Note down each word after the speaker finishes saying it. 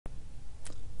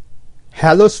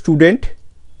Hello student,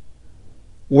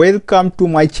 welcome to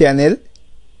my channel.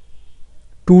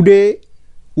 Today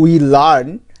we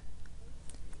learn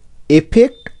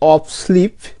effect of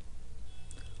slip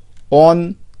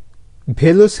on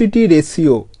velocity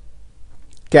ratio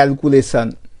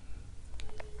calculation.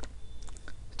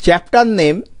 Chapter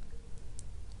name: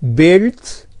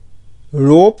 belts,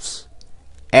 ropes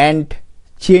and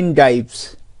chain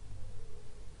drives.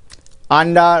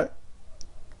 Under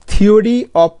theory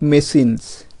of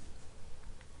machines,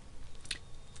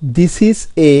 this is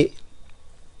a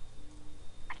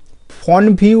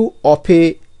front view of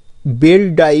a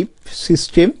belt drive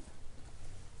system.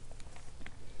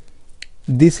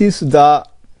 This is the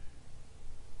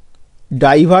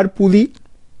driver pulley.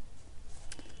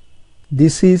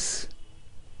 This is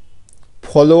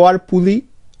follower pulley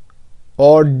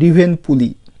or driven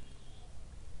pulley.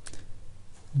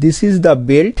 This is the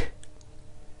belt.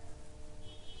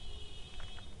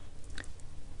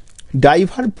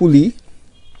 Driver pulley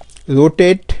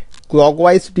rotate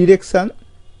clockwise direction.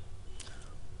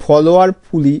 Follower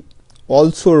pulley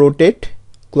also rotate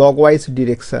clockwise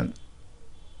direction.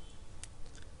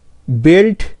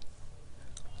 Belt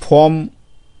from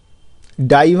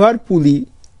driver pulley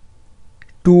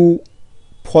to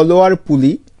follower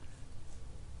pulley.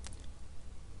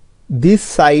 This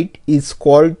side is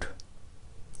called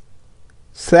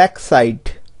slack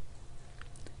side.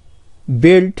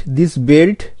 This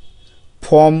belt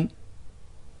from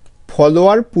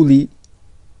follower pulley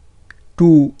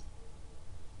to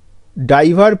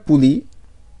driver pulley,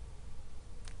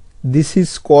 this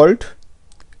is called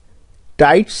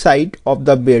tight side of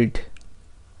the belt.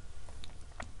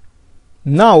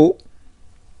 Now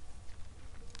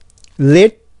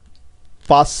let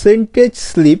percentage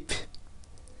slip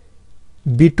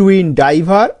between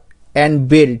driver and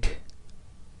belt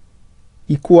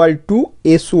equal to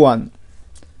S1.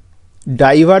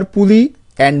 Driver pulley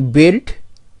and belt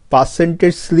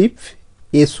percentage slip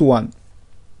S1.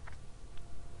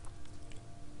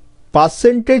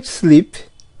 Percentage slip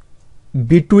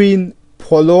between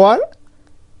follower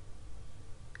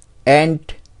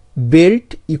and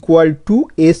belt equal to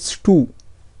S2.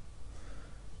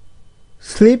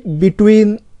 Slip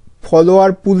between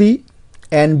follower pulley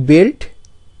and belt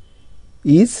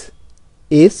is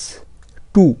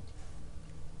S2.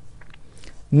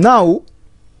 Now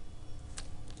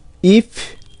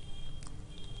if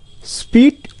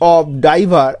speed of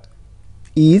driver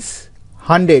is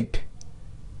 100,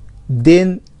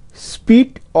 then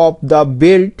speed of the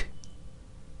belt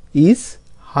is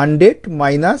 100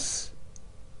 minus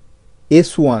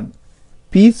S1.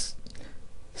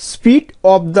 Speed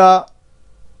of the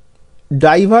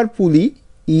driver pulley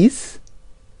is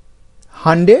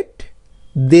 100,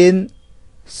 then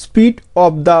speed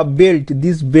of the belt,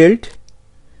 this belt,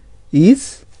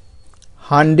 is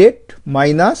 100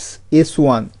 minus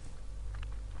S1.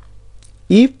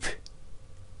 If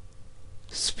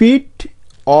speed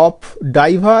of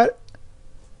driver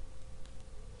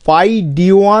pi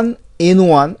d1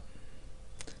 n1,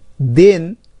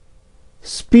 then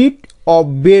speed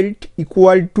of belt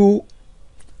equal to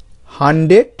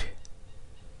 100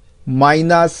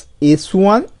 minus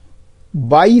S1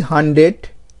 by 100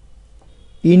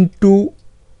 into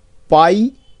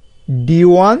pi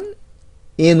d1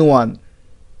 n1.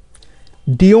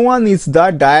 D1 is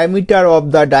the diameter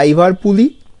of the driver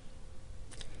pulley.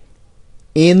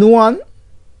 N1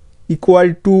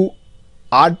 equal to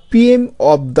RPM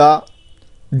of the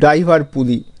driver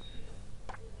pulley.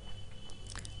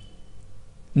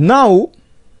 Now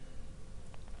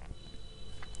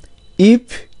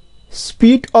if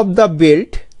speed of the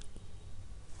belt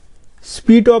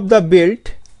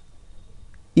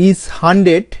is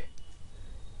 100,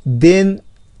 then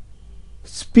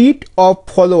speed of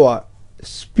follower,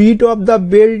 speed of the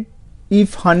belt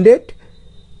if 100,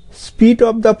 speed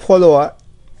of the follower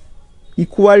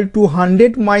equal to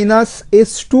 100 minus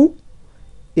S2.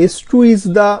 S2 is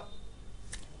the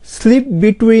slip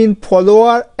between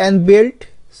follower and belt.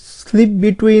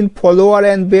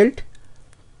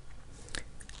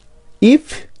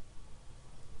 If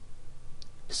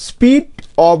speed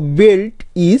of belt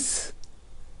is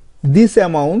this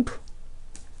amount,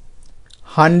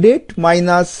 100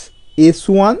 minus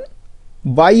S1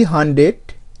 by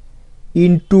 100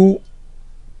 into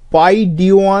pi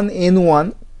d1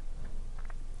 n1,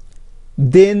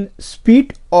 then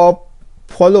speed of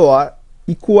follower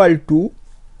equal to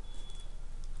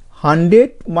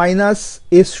 100 minus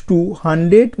S2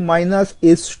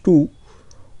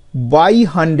 by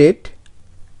 100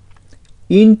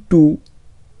 into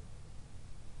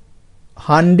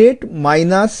 100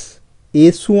 minus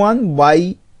S1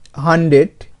 by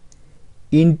 100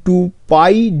 into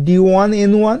pi d1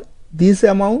 n1, this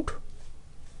amount.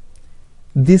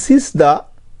 This is the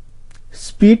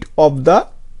speed of the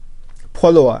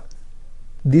follower.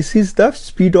 This is the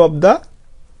speed of the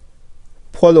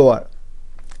follower.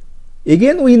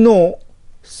 Again we know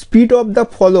speed of the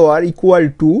follower equal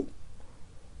to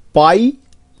pi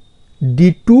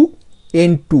d2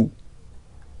 n2.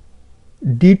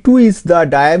 d2 is the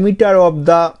diameter of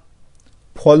the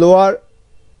follower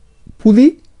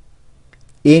pulley,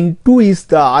 n2 is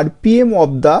the RPM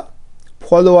of the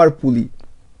follower pulley.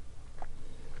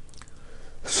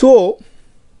 So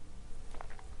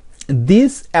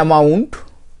this amount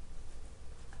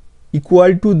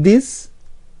equal to this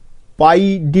pi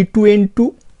d2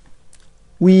 n2.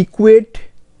 We equate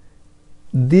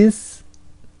this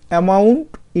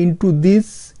amount into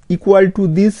this equal to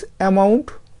this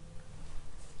amount.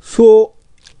 So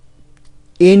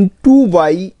n2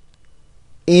 by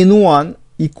n1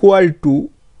 equal to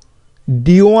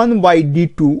d1 by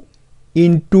d2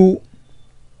 into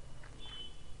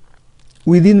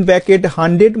within bracket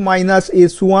 100 minus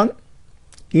s1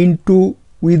 into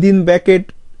within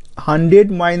bracket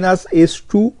 100 minus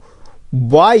s2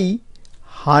 by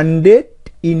 100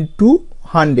 into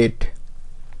 100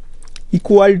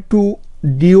 equal to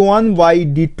d1 by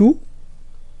d2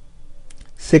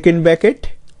 second bracket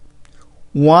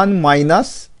 1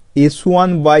 minus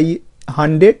s1 by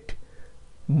 100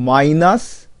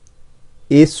 minus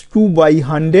s2 by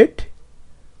 100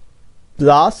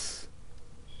 plus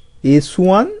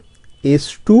s1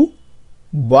 s2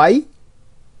 by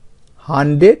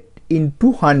 100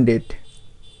 into 100.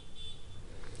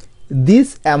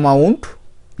 This amount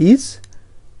is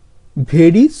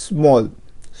very small,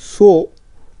 so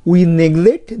we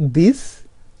neglect this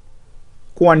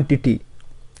quantity,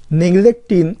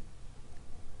 neglecting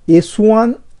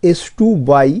s1 s2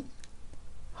 by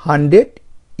 100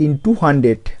 into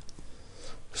 100.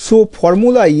 So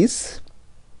formula is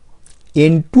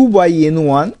n2 by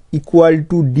n1 equal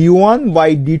to d1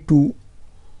 by d2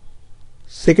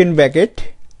 second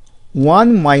bracket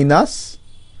 1 minus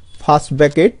first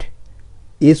bracket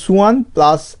s1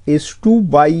 plus s2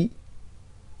 by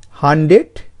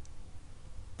 100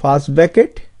 first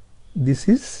bracket, this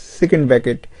is second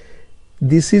bracket.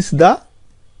 This is the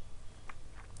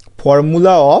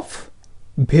formula of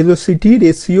velocity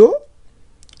ratio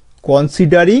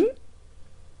considering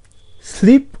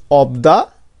slip of the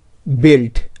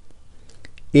belt.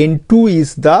 n2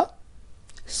 is the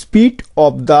speed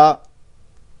of the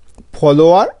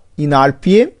follower in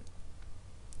RPM,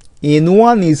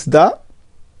 n1 is the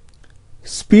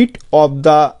speed of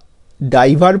the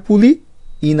diver pulley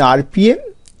in RPM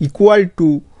equal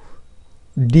to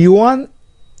d1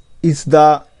 is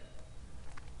the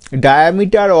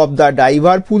diameter of the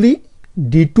diver pulley,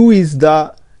 d2 is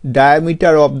the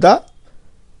diameter of the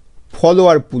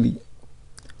follower pulley.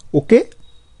 Okay,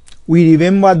 we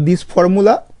remember this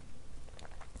formula.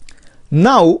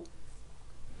 Now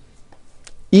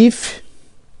if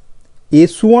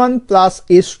s1 plus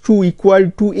s2 equal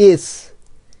to s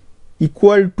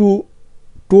equal to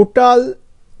total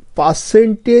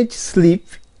percentage slip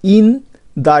in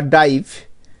the dive,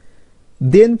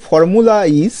 then formula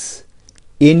is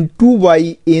n2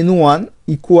 by n1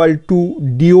 equal to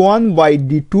d1 by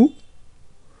d2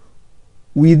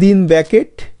 within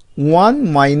bracket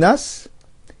 1 minus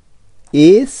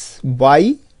s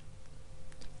by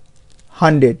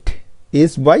 100,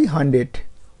 s by 100.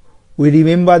 We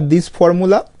remember this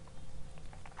formula.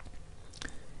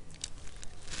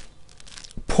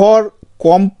 For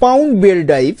compound bell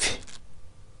dive,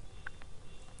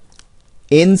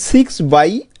 n6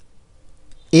 by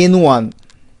n1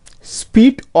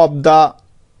 speed of the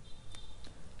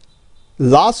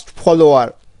last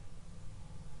follower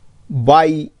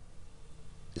by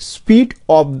speed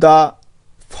of the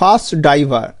first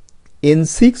diver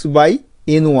n6 by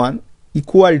n1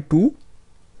 equal to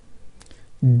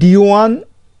d1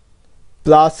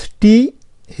 plus t.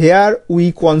 Here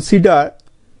we consider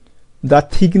the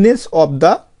thickness of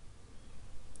the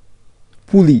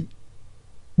pulley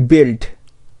belt,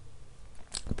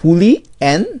 pulley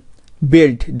and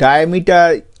belt.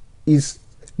 Diameter is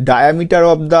diameter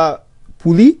of the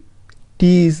pulley,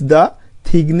 t is the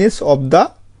thickness of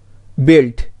the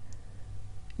belt.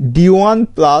 d1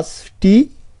 plus t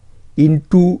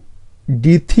into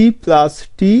d3 plus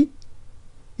t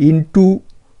into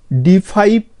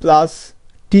d5 plus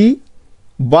t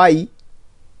by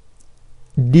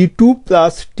d2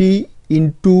 plus t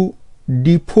into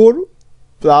d4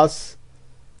 plus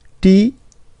t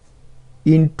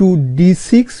into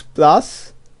d6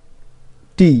 plus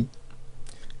t,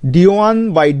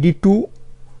 d1 by d2,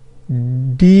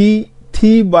 d3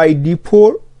 D3 by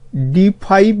D4,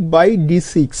 D5 by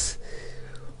D6,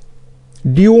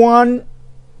 D1,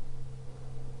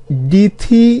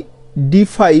 D3,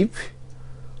 D5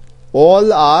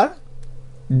 all are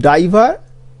diver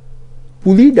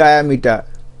pulley diameter.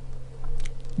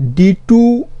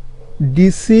 D2,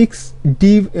 D6,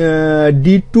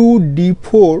 D2,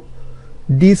 D4,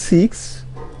 D6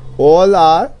 all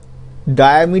are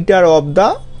diameter of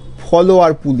the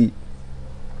follower pulley.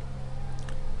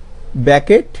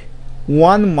 Bracket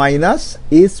 1 minus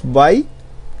S by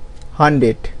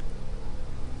 100.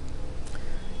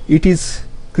 It is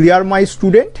clear, my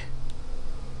student?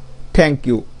 Thank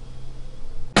you.